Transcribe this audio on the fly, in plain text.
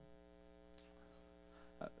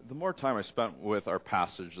The more time I spent with our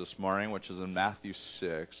passage this morning, which is in Matthew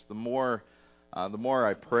 6, the more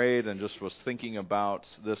I prayed and just was thinking about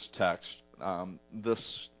this text.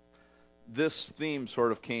 This theme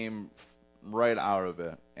sort of came right out of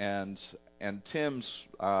it, and Tim's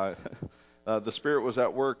the Spirit was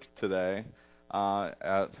at work today.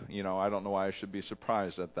 I don't know why I should be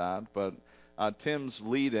surprised at that, but Tim's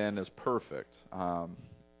lead-in is perfect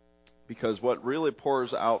because what really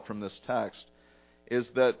pours out from this text is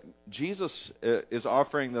that Jesus is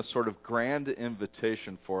offering this sort of grand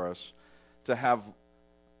invitation for us to have,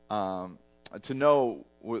 to know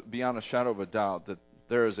beyond a shadow of a doubt that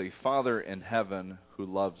there is a Father in heaven who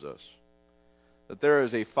loves us. That there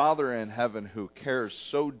is a Father in heaven who cares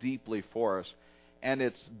so deeply for us. And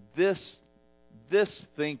it's this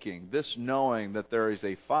thinking, this knowing that there is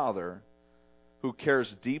a Father who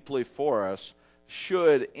cares deeply for us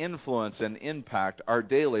should influence and impact our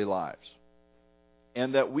daily lives.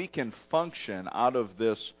 And that we can function out of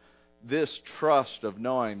this trust of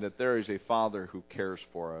knowing that there is a Father who cares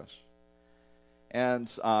for us. And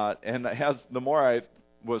as the more I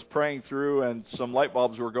was praying through and some light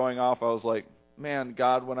bulbs were going off, I was like, man,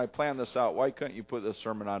 God, when I planned this out, why couldn't you put this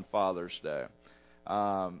sermon on Father's Day?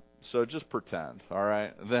 So just pretend, all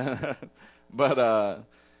right? But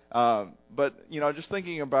just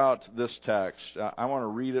thinking about this text, I want to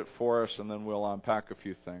read it for us, and then we'll unpack a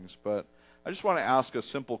few things. But I just want to ask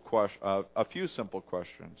a few simple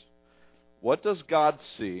questions. What does God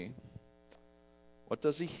see? What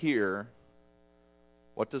does He hear?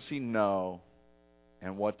 What does He know?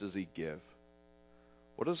 And what does He give?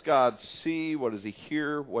 What does God see? What does He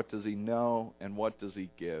hear? What does He know? And what does He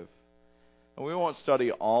give? And we won't study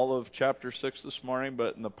all of chapter 6 this morning,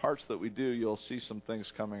 but in the parts that we do, you'll see some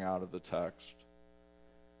things coming out of the text.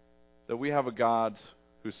 That we have a God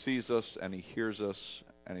who sees us, and He hears us,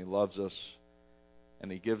 and He loves us,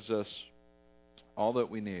 and He gives us all that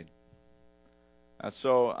we need. And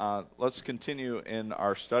so let's continue in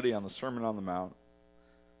our study on the Sermon on the Mount.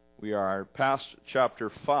 We are past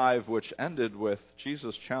chapter 5, which ended with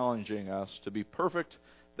Jesus challenging us to be perfect,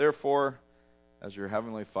 therefore, as your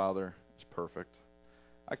heavenly Father is perfect.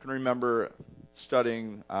 I can remember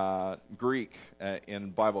studying Greek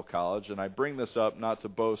in Bible college, and I bring this up not to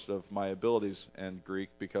boast of my abilities in Greek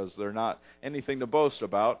because they're not anything to boast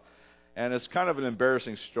about. And it's kind of an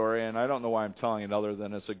embarrassing story, and I don't know why I'm telling it other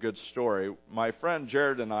than it's a good story. My friend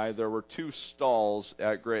Jared and I, there were 2 stalls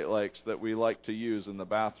at Great Lakes that we like to use in the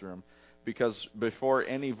bathroom because before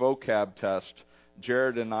any vocab test,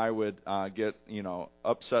 Jared and I would get,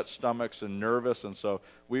 upset stomachs and nervous, and so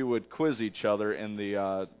we would quiz each other in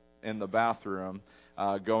the bathroom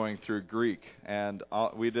going through Greek, and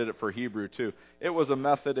we did it for Hebrew too. It was a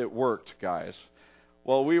method. It worked, guys.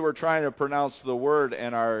 Well, we were trying to pronounce the word,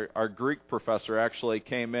 and our Greek professor actually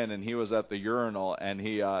came in, and he was at the urinal, and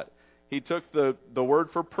he took the word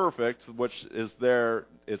for perfect, which is there,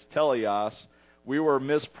 it's teleos. We were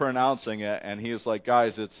mispronouncing it, and he was like,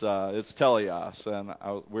 guys, it's teleos. And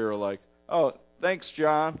we were like, oh, thanks,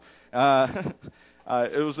 John.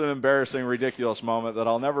 It was an embarrassing, ridiculous moment that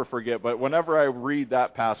I'll never forget. But whenever I read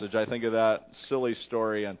that passage, I think of that silly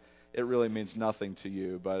story, and it really means nothing to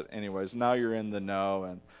you. But anyways, now you're in the know,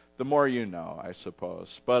 and the more you know, I suppose.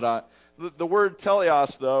 But the word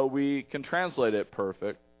teleos, though, we can translate it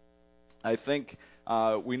perfect. I think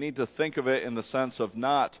we need to think of it in the sense of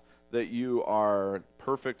not that you are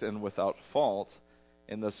perfect and without fault,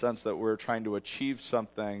 in the sense that we're trying to achieve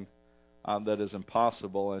something that is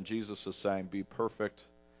impossible, and Jesus is saying, be perfect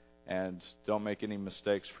and don't make any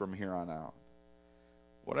mistakes from here on out.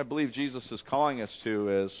 What I believe Jesus is calling us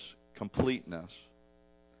to is completeness.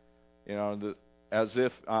 As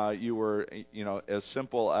if you were, as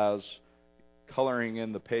simple as coloring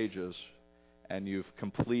in the pages, and you've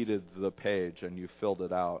completed the page and you've filled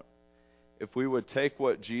it out. If we would take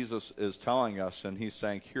what Jesus is telling us, and He's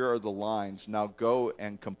saying, here are the lines, now go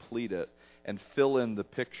and complete it and fill in the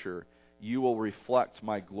picture, you will reflect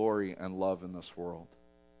my glory and love in this world.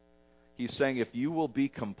 He's saying, if you will be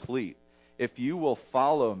complete, if you will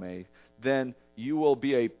follow me, then you will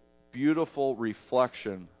be a beautiful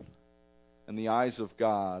reflection in the eyes of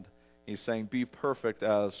God. He's saying, be perfect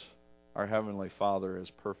as our Heavenly Father is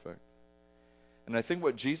perfect. And I think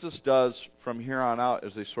what Jesus does from here on out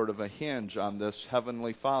is a sort of a hinge on this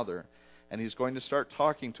Heavenly Father. And He's going to start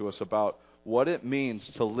talking to us about what it means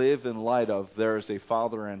to live in light of there is a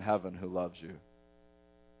Father in heaven who loves you.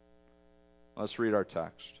 Let's read our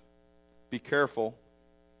text. Be careful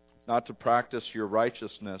not to practice your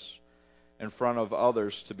righteousness in front of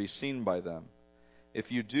others to be seen by them. If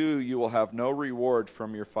you do, you will have no reward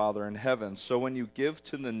from your Father in heaven. So when you give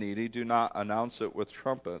to the needy, do not announce it with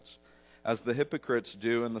trumpets, as the hypocrites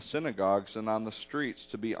do in the synagogues and on the streets,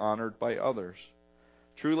 to be honored by others.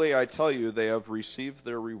 Truly, I tell you, they have received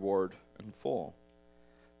their reward in full.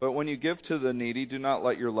 But when you give to the needy, do not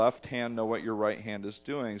let your left hand know what your right hand is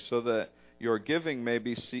doing, so that your giving may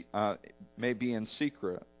be in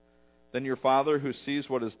secret. Then your Father who sees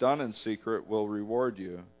what is done in secret will reward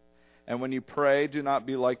you. And when you pray, do not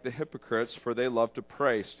be like the hypocrites, for they love to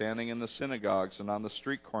pray, standing in the synagogues and on the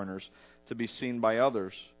street corners, to be seen by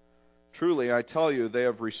others. Truly, I tell you, they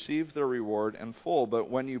have received their reward in full. But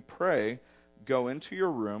when you pray, go into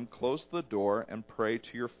your room, close the door, and pray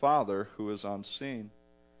to your Father who is unseen.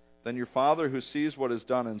 Then your Father who sees what is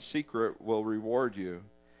done in secret will reward you.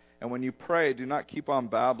 And when you pray, do not keep on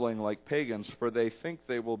babbling like pagans, for they think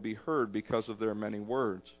they will be heard because of their many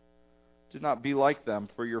words. Do not be like them,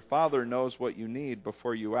 for your Father knows what you need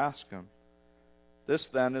before you ask Him. This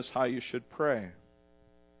then is how you should pray.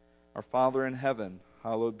 Our Father in heaven,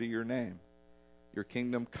 hallowed be your name. Your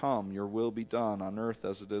kingdom come, your will be done on earth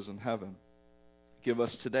as it is in heaven. Give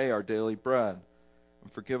us today our daily bread,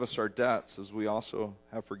 and forgive us our debts as we also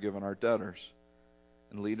have forgiven our debtors.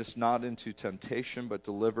 And lead us not into temptation, but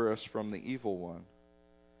deliver us from the evil one.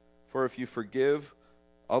 For if you forgive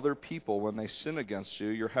other people when they sin against you,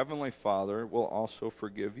 your heavenly Father will also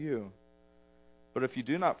forgive you. But if you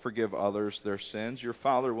do not forgive others their sins, your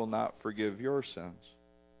Father will not forgive your sins.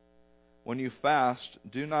 When you fast,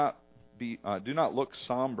 do not look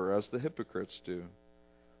somber as the hypocrites do,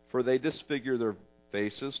 for they disfigure their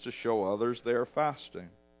faces to show others they are fasting.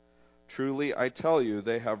 Truly, I tell you,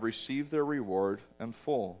 they have received their reward in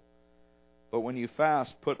full. But when you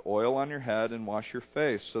fast, put oil on your head and wash your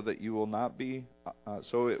face, so it will not be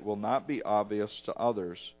obvious to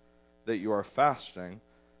others that you are fasting,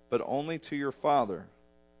 but only to your Father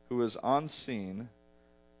who is unseen,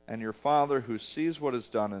 and your Father who sees what is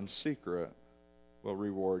done in secret will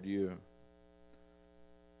reward you.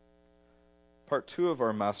 Part 2 of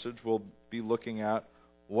our message will be looking at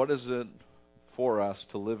what is it for us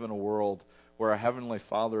to live in a world where our Heavenly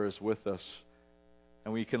Father is with us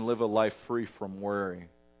and we can live a life free from worry.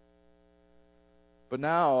 But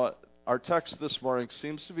now, our text this morning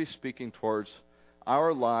seems to be speaking towards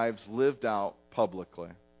our lives lived out publicly.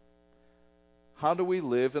 How do we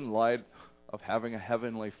live in light of having a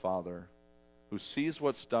Heavenly Father who sees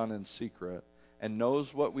what's done in secret and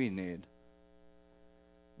knows what we need?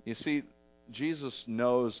 You see, Jesus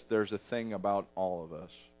knows there's a thing about all of us.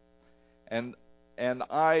 And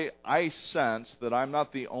I sense that I'm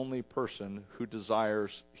not the only person who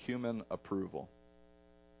desires human approval.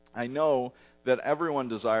 I know that everyone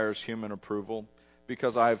desires human approval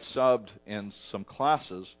because I've subbed in some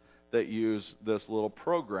classes that use this little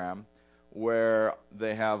program where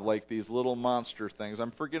they have like these little monster things.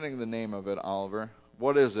 I'm forgetting the name of it, Oliver.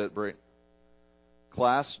 What is it, Brett?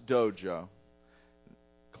 Class Dojo.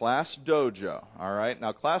 Class Dojo, all right?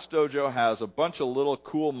 Now, Class Dojo has a bunch of little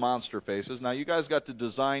cool monster faces. Now, you guys got to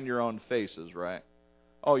design your own faces, right?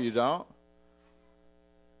 Oh, you don't?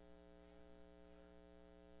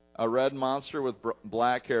 A red monster with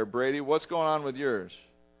black hair. Brady, what's going on with yours?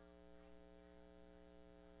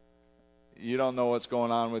 You don't know what's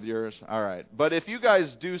going on with yours? All right. But if you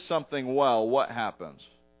guys do something well, what happens?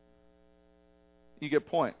 You get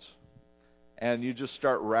points. And you just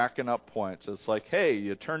start racking up points. It's like, hey,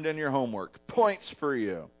 you turned in your homework. Points for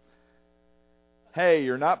you. Hey,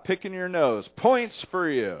 you're not picking your nose. Points for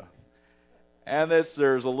you. And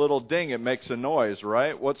there's a little ding. It makes a noise,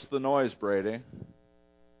 right? What's the noise, Brady?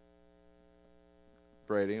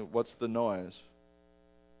 Brady, what's the noise?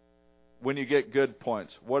 When you get good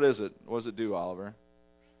points, what is it? What does it do, Oliver?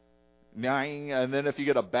 Nine. And then if you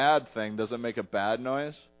get a bad thing, does it make a bad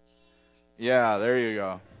noise? Yeah, there you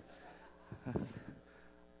go.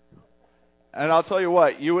 And I'll tell you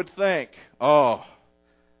what, you would think, that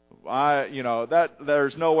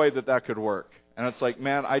there's no way that could work. And it's like,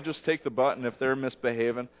 man, I just take the button if they're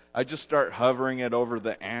misbehaving. I just start hovering it over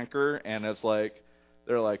the anchor, and it's like,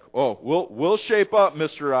 they're like, oh, we'll shape up,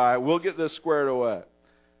 Mr. I. We'll get this squared away.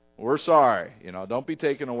 We're sorry. Don't be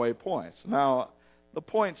taking away points. Now, the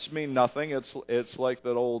points mean nothing. It's like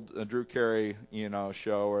that old Drew Carey,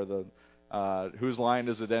 show where the whose line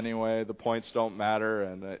is it anyway? The points don't matter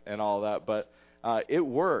and all that. But it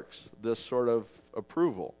works, this sort of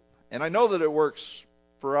approval. And I know that it works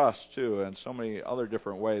for us, too, in so many other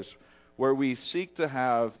different ways, where we seek to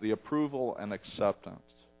have the approval and acceptance.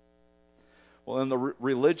 Well, in the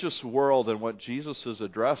religious world, and what Jesus is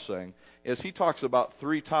addressing is he talks about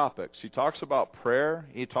 3 topics. He talks about prayer,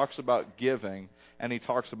 he talks about giving, and he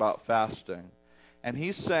talks about fasting. And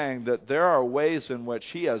he's saying that there are ways in which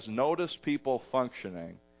he has noticed people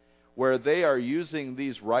functioning where they are using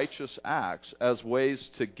these righteous acts as ways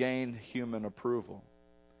to gain human approval.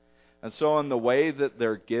 And so in the way that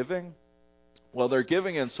they're giving, well, they're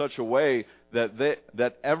giving in such a way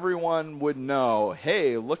that everyone would know,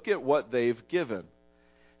 hey, look at what they've given.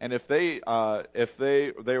 And if they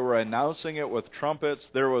were announcing it with trumpets,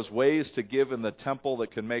 there was ways to give in the temple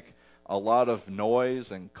that could make a lot of noise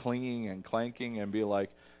and clinging and clanking and be like,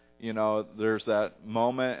 there's that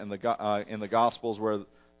moment in the Gospels where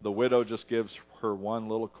the widow just gives her one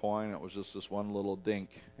little coin. It was just this one little dink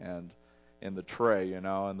and in the tray,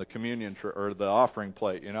 and the communion or the offering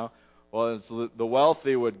plate, Well, it's the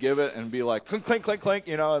wealthy would give it and be like, clink, clink, clink, clink,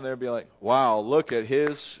 and they'd be like, wow, look at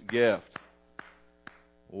his gift.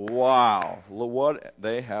 Wow, look what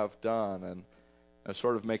they have done. And I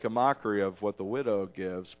sort of make a mockery of what the widow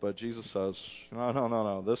gives, but Jesus says,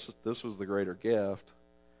 no, this was the greater gift.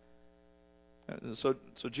 So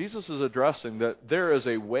Jesus is addressing that there is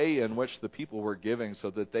a way in which the people were giving so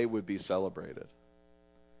that they would be celebrated.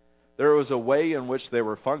 There was a way in which they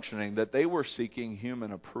were functioning that they were seeking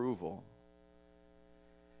human approval.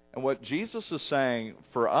 And what Jesus is saying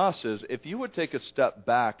for us is, if you would take a step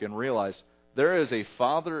back and realize there is a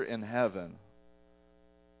Father in heaven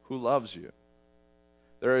who loves you.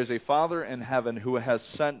 There is a Father in heaven who has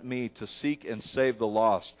sent me to seek and save the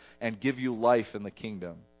lost and give you life in the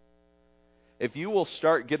kingdom. If you will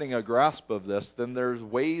start getting a grasp of this, then there's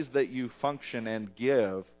ways that you function and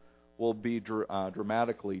give will be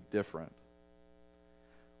dramatically different.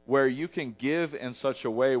 Where you can give in such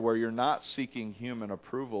a way where you're not seeking human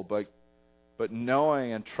approval, but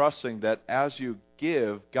knowing and trusting that as you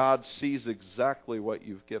give, God sees exactly what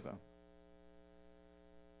you've given.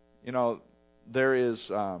 There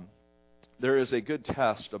is a good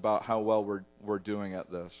test about how well we're doing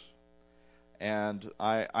at this. And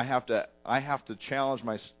I have to challenge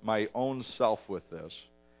my own self with this,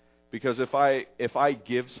 because if I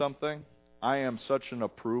give something, I am such an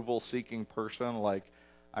approval-seeking person.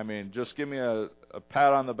 Just give me a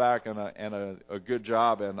pat on the back and a good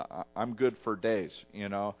job, and I'm good for days.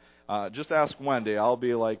 Just ask Wendy. I'll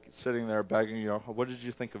be like sitting there begging, what did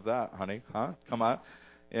you think of that, honey? Huh? Come on.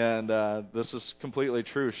 And this is completely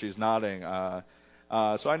true. She's nodding.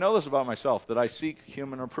 So I know this about myself, that I seek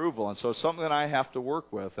human approval. And so it's something that I have to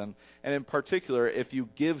work with. And in particular, if you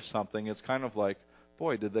give something, it's kind of like,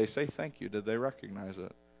 boy, did they say thank you? Did they recognize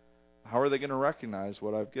it? How are they going to recognize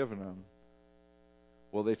what I've given them?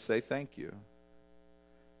 Will they say thank you?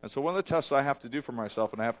 And so one of the tests I have to do for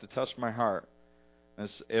myself, and I have to test my heart,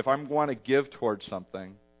 is if I'm going to give towards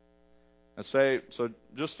something, and say, so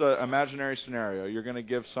just an imaginary scenario, you're going to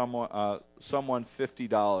give someone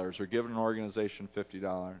 $50 or give an organization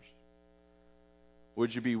 $50.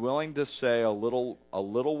 Would you be willing to say a little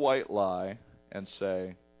white lie and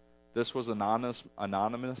say, this was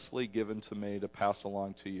anonymously given to me to pass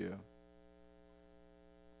along to you,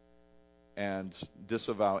 and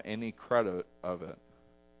disavow any credit of it?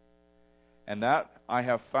 And that, I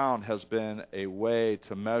have found, has been a way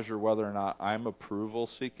to measure whether or not I'm approval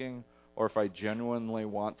seeking or if I genuinely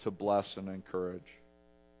want to bless and encourage.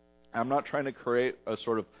 I'm not trying to create a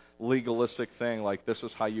sort of legalistic thing like this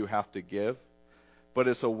is how you have to give, but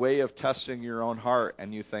it's a way of testing your own heart.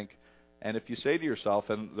 And you think, and if you say to yourself,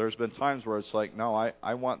 and there's been times where it's like, no,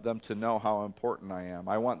 I want them to know how important I am.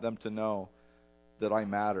 I want them to know that I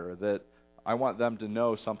matter, that I want them to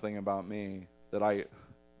know something about me, that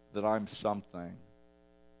I'm something.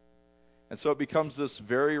 And so it becomes this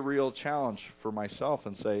very real challenge for myself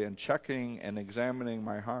and checking and examining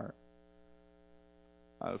my heart.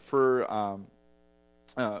 For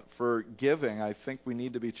giving, I think we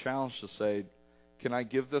need to be challenged to say, can I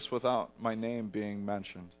give this without my name being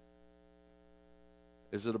mentioned?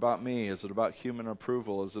 Is it about me? Is it about human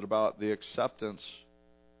approval? Is it about the acceptance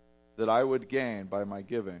that I would gain by my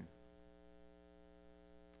giving?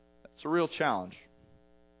 It's a real challenge.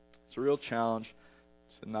 It's a real challenge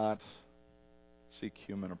to not seek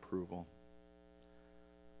human approval.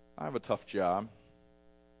 I have a tough job.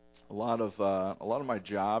 A lot of my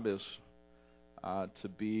job is to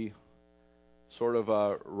be sort of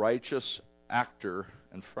a righteous actor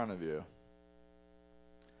in front of you.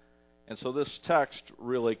 And so this text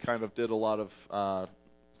really kind of did a lot of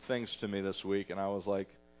things to me this week, and I was like,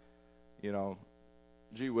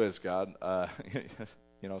 gee whiz, God,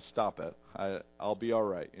 stop it. I'll be all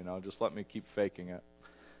right. Just let me keep faking it.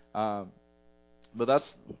 But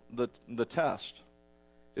that's the test,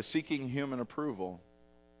 is seeking human approval.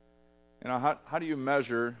 How do you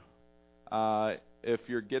measure if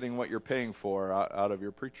you're getting what you're paying for out of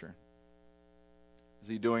your preacher? Is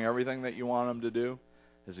he doing everything that you want him to do?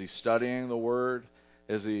 Is he studying the Word?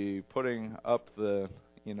 Is he putting up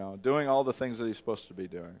doing all the things that he's supposed to be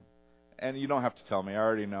doing? And you don't have to tell me. I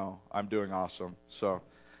already know. I'm doing awesome. So,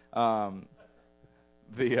 I'm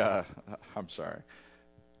sorry.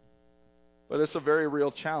 But it's a very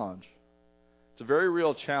real challenge. It's a very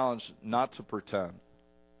real challenge not to pretend.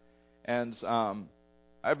 And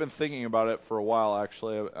I've been thinking about it for a while,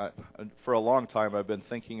 actually. For a long time, I've been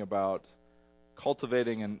thinking about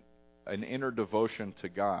cultivating an inner devotion to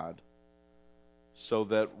God so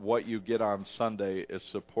that what you get on Sunday is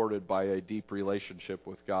supported by a deep relationship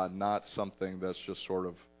with God, not something that's just sort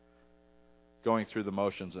of going through the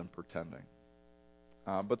motions and pretending.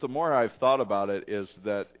 But the more I've thought about it is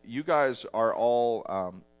that you guys are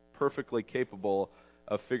all perfectly capable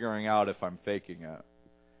of figuring out if I'm faking it.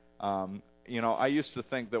 I used to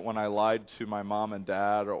think that when I lied to my mom and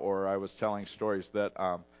dad or I was telling stories that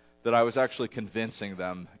I was actually convincing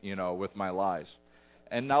them, with my lies.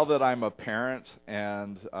 And now that I'm a parent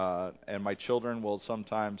and my children will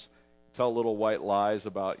sometimes tell little white lies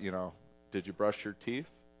about, did you brush your teeth?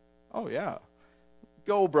 Oh, yeah.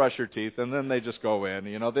 Go brush your teeth. And then they just go in,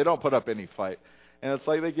 they don't put up any fight. And it's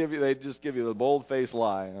like they just give you the bold-faced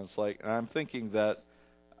lie. And it's like, and I'm thinking that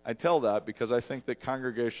I tell that because I think that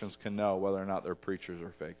congregations can know whether or not their preachers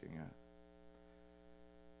are faking it.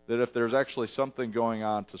 That if there's actually something going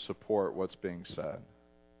on to support what's being said.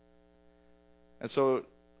 And so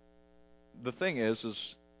the thing is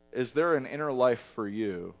there an inner life for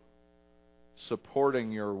you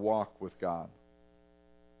supporting your walk with God?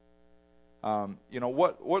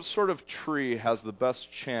 What sort of tree has the best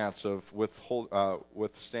chance of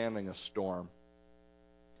withstanding a storm?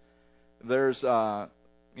 There's,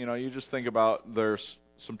 you just think about there's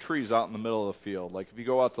some trees out in the middle of the field. Like if you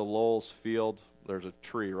go out to Lowell's field, there's a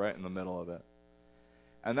tree right in the middle of it.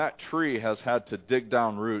 And that tree has had to dig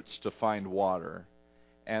down roots to find water.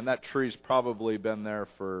 And that tree's probably been there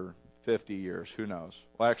for 50 years. Who knows?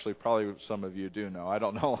 Well, actually, probably some of you do know. I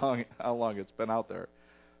don't know how long it's been out there.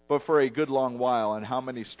 But for a good long while, and how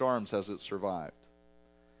many storms has it survived?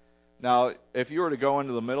 Now, if you were to go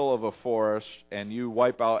into the middle of a forest and you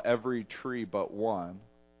wipe out every tree but one,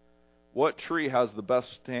 what tree has the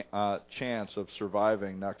best chance of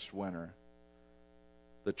surviving next winter?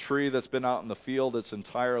 The tree that's been out in the field its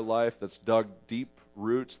entire life, that's dug deep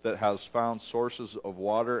roots, that has found sources of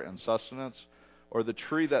water and sustenance, or the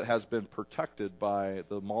tree that has been protected by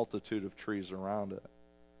the multitude of trees around it?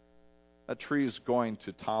 That tree is going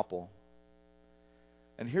to topple.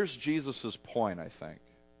 And here's Jesus' point, I think.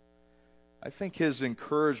 I think his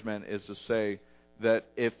encouragement is to say that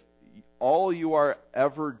if all you are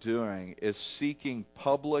ever doing is seeking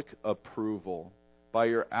public approval by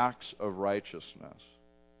your acts of righteousness,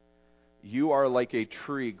 you are like a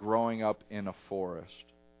tree growing up in a forest.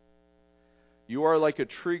 You are like a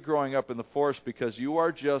tree growing up in the forest because you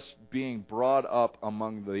are just being brought up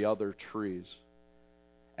among the other trees.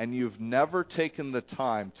 And you've never taken the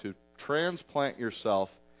time to transplant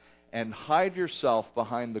yourself and hide yourself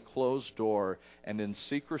behind the closed door and in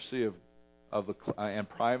secrecy and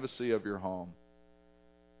privacy of your home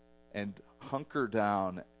and hunker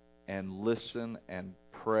down and listen and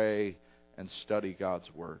pray and study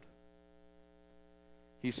God's Word.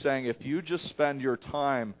 He's saying if you just spend your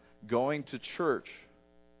time going to church,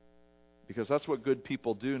 because that's what good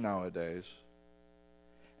people do nowadays,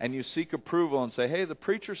 and you seek approval and say, hey, the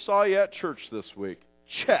preacher saw you at church this week.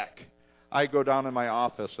 Check. I go down in my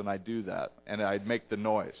office and I do that, and I make the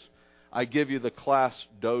noise. I give you the class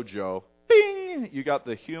dojo. Bing! You got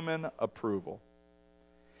the human approval.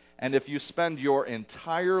 And if you spend your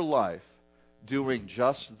entire life doing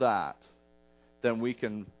just that, then we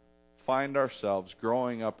can find ourselves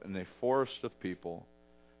growing up in a forest of people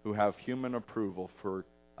who have human approval for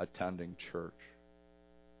attending church.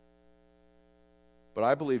 But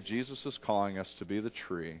I believe Jesus is calling us to be the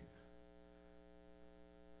tree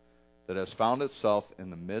that has found itself in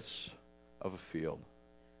the midst of a field.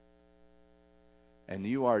 And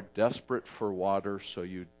you are desperate for water, so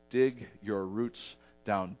you dig your roots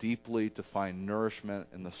down deeply to find nourishment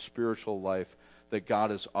in the spiritual life that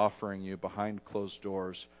God is offering you behind closed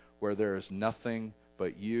doors, where there is nothing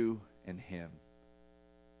but you and Him.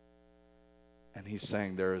 And He's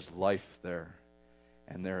saying there is life there,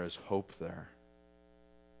 and there is hope there.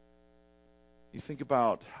 You think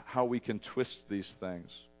about how we can twist these things.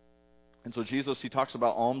 And so Jesus, He talks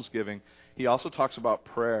about almsgiving. He also talks about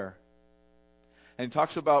prayer. And He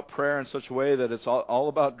talks about prayer in such a way that it's all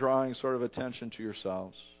about drawing sort of attention to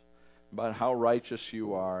yourselves, about how righteous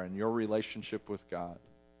you are and your relationship with God.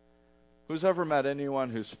 Who's ever met anyone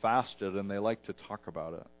who's fasted and they like to talk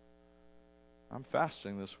about it? I'm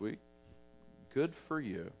fasting this week. Good for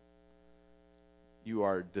you. You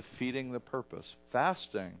are defeating the purpose.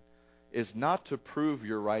 Fasting is not to prove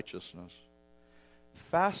your righteousness.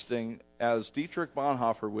 Fasting, as Dietrich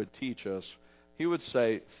Bonhoeffer would teach us, he would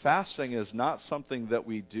say, fasting is not something that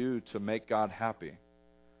we do to make God happy.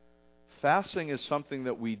 Fasting is something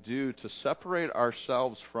that we do to separate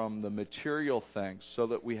ourselves from the material things so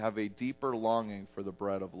that we have a deeper longing for the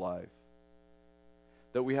bread of life.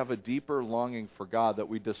 That we have a deeper longing for God, that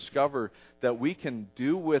we discover that we can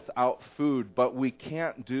do without food, but we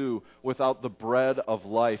can't do without the bread of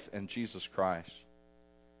life in Jesus Christ.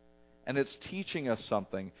 And it's teaching us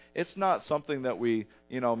something. It's not something that we,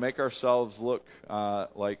 make ourselves look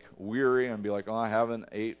like weary and be like, oh, I haven't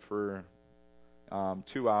ate for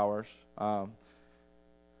 2 hours. I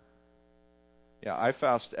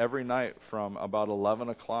fast every night from about 11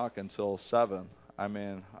 o'clock until 7.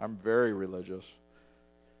 I'm very religious.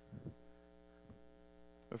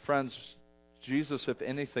 But friends, Jesus, if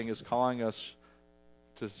anything, is calling us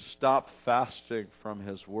to stop fasting from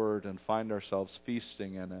His Word and find ourselves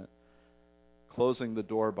feasting in it, closing the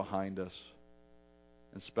door behind us,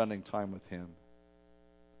 and spending time with Him.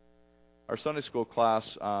 Our Sunday school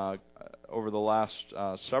class, over the last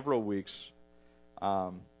several weeks,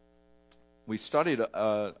 we studied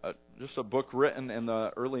just a book written in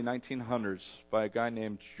the early 1900s by a guy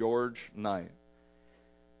named George Knight.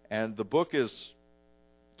 And the book is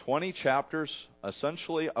 20 chapters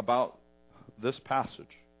essentially about this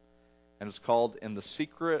passage. And it's called In the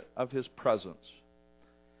Secret of His Presence.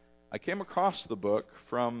 I came across the book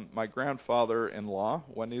from my grandfather-in-law,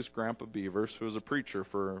 Wendy's Grandpa Beavers, who was a preacher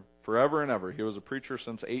for forever and ever. He was a preacher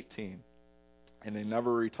since 18, and he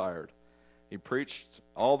never retired. He preached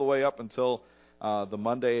all the way up until the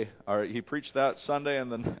Monday, or he preached that Sunday,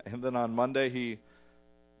 and then on Monday he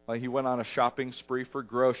went on a shopping spree for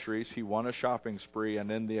groceries. He won a shopping spree,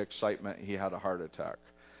 and in the excitement, he had a heart attack.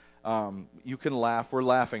 You can laugh. We're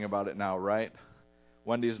laughing about it now, right?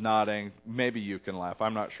 Wendy's nodding. Maybe you can laugh.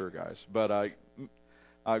 I'm not sure, guys. But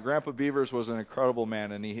Grandpa Beavers was an incredible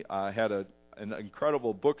man, and he had an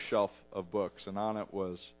incredible bookshelf of books, and on it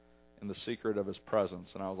was In the Secret of His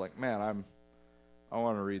Presence. And I was like, man, I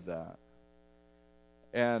want to read that.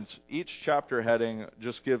 And each chapter heading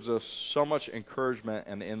just gives us so much encouragement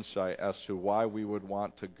and insight as to why we would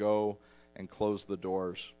want to go and close the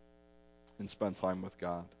doors and spend time with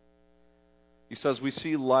God. He says we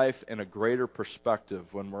see life in a greater perspective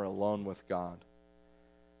when we're alone with God.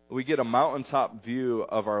 We get a mountaintop view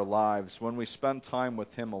of our lives when we spend time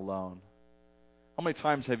with Him alone. How many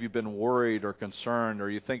times have you been worried or concerned, or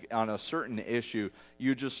you think on a certain issue,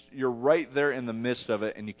 you're right there in the midst of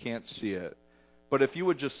it and you can't see it? But if you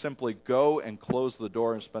would just simply go and close the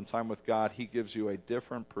door and spend time with God, He gives you a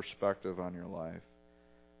different perspective on your life.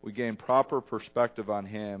 We gain proper perspective on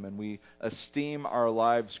Him, and we esteem our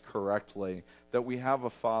lives correctly, that we have a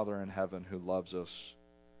Father in heaven who loves us,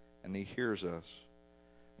 and He hears us.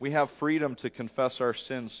 We have freedom to confess our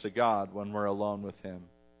sins to God when we're alone with Him.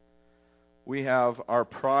 We have our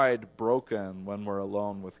pride broken when we're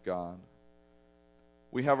alone with God.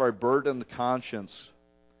 We have our burdened conscience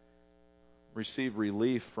receive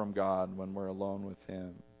relief from God when we're alone with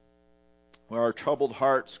Him. Where our troubled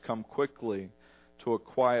hearts come quickly to a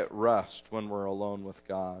quiet rest when we're alone with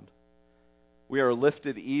God. We are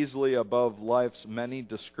lifted easily above life's many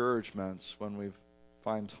discouragements when we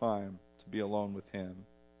find time to be alone with Him.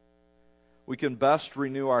 We can best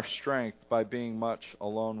renew our strength by being much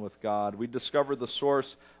alone with God. We discover the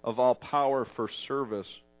source of all power for service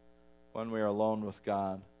when we are alone with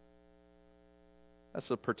God. That's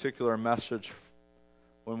a particular message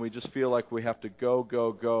when we just feel like we have to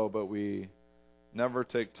go, but we never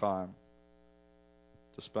take time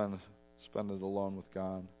to spend it alone with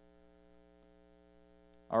God.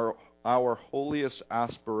 Our holiest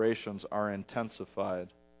aspirations are intensified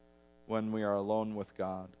when we are alone with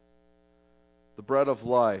God. The bread of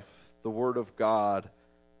life, the Word of God,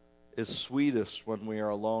 is sweetest when we are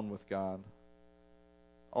alone with God.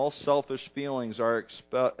 All selfish feelings are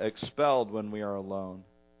expelled when we are alone.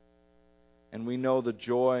 And we know the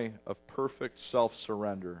joy of perfect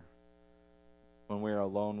self-surrender when we are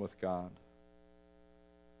alone with God.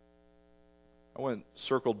 I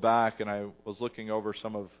circled back and I was looking over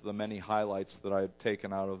some of the many highlights that I had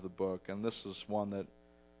taken out of the book, and this is one that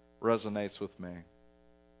resonates with me.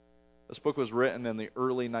 This book was written in the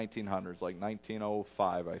early 1900s, like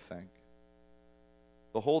 1905, I think.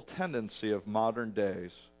 The whole tendency of modern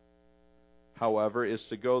days, however, is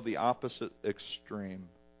to go the opposite extreme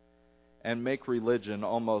and make religion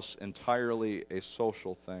almost entirely a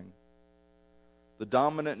social thing. The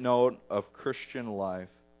dominant note of Christian life,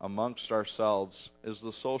 amongst ourselves is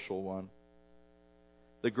the social one.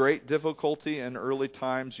 The great difficulty in early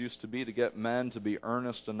times used to be to get men to be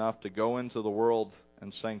earnest enough to go into the world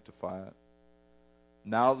and sanctify it.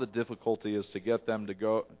 Now the difficulty is to get them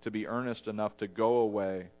to be earnest enough to go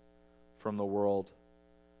away from the world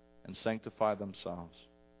and sanctify themselves.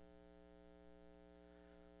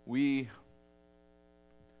 We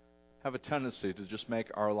have a tendency to just make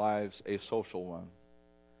our lives a social one.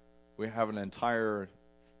 We have an entire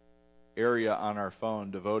area on our phone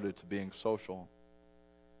devoted to being social.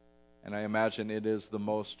 And I imagine it is the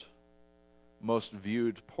most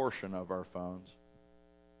viewed portion of our phones.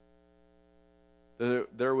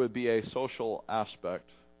 There would be a social aspect.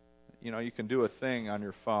 You know, you can do a thing on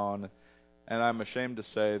your phone, and I'm ashamed to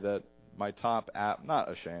say that my top app,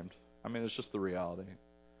 not ashamed, I mean, it's just the reality.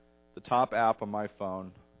 The top app on my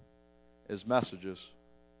phone is Messages.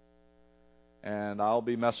 And I'll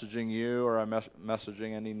be messaging you, or I'm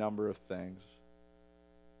messaging any number of things.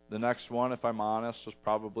 The next one, if I'm honest, is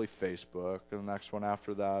probably Facebook. And the next one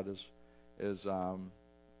after that is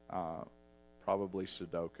probably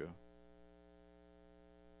Sudoku.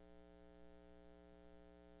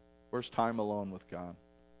 Where's time alone with God?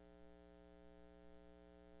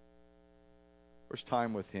 Where's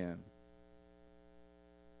time with Him?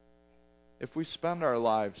 If we spend our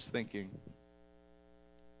lives thinking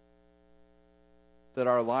that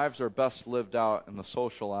our lives are best lived out in the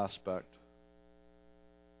social aspect,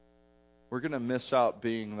 we're going to miss out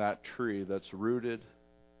being that tree that's rooted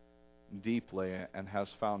deeply and has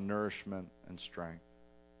found nourishment and strength.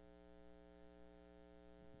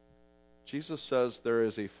 Jesus says there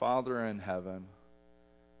is a Father in heaven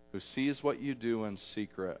who sees what you do in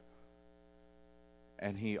secret,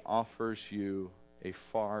 and He offers you a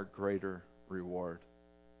far greater reward.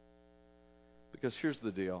 Because here's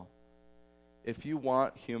the deal. If you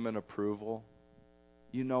want human approval,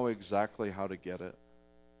 you know exactly how to get it.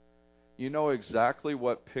 You know exactly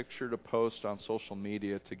what picture to post on social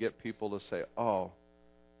media to get people to say, "Oh,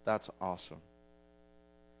 that's awesome."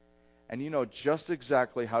 And you know just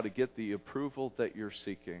exactly how to get the approval that you're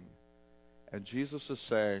seeking. And Jesus is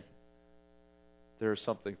saying, there is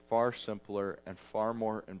something far simpler and far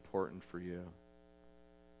more important for you.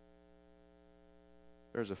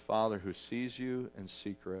 There's a Father who sees you in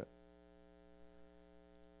secret,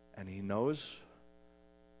 and He knows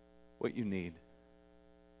what you need.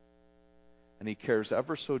 And He cares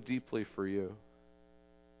ever so deeply for you.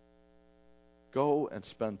 Go and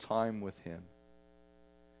spend time with Him.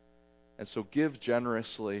 And so give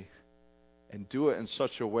generously and do it in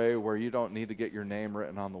such a way where you don't need to get your name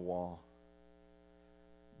written on the wall.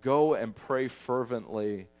 Go and pray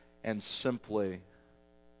fervently and simply,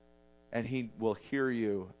 and He will hear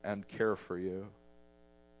you and care for you.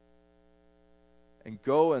 And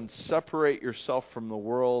go and separate yourself from the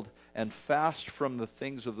world and fast from the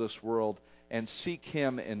things of this world and seek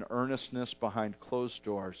Him in earnestness behind closed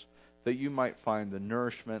doors, that you might find the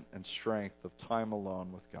nourishment and strength of time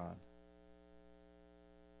alone with God.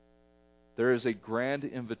 There is a grand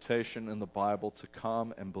invitation in the Bible to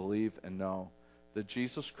come and believe and know that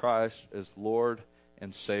Jesus Christ is Lord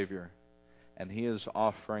and Savior, and He is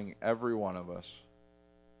offering every one of us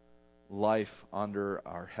life under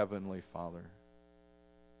our Heavenly Father.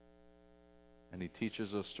 And He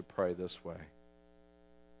teaches us to pray this way.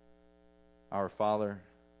 Our Father,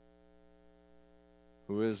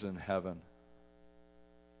 who is in heaven,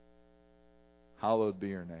 hallowed be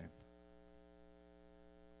your name.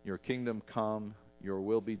 Your kingdom come, your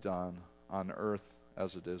will be done on earth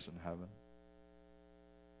as it is in heaven.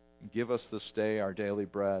 Give us this day our daily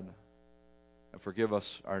bread, and forgive us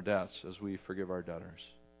our debts as we forgive our debtors.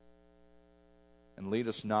 And lead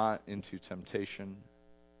us not into temptation,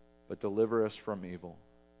 but deliver us from evil.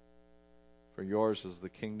 For yours is the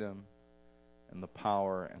kingdom, and the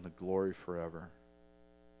power, and the glory forever.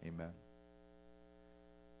 Amen.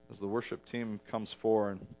 As the worship team comes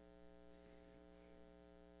forward,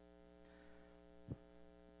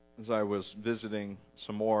 as I was visiting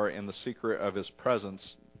some more in the secret of His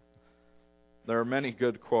presence, there are many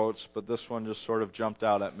good quotes, but this one just sort of jumped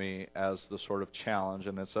out at me as the sort of challenge,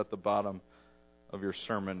 and it's at the bottom of your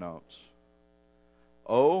sermon notes.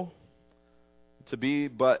 Oh, to be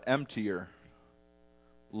but emptier,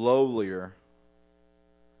 lowlier,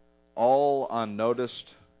 all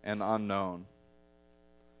unnoticed and unknown,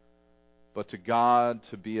 but to God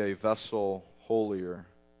to be a vessel holier,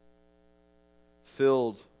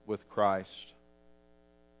 filled with Christ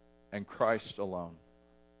and Christ alone.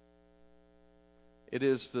 It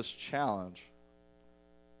is this challenge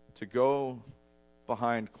to go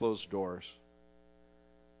behind closed doors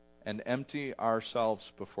and empty ourselves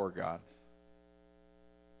before God.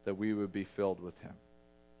 that we would be filled with Him.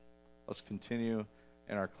 Let's continue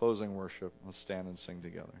in our closing worship. Let's stand and sing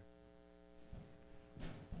together.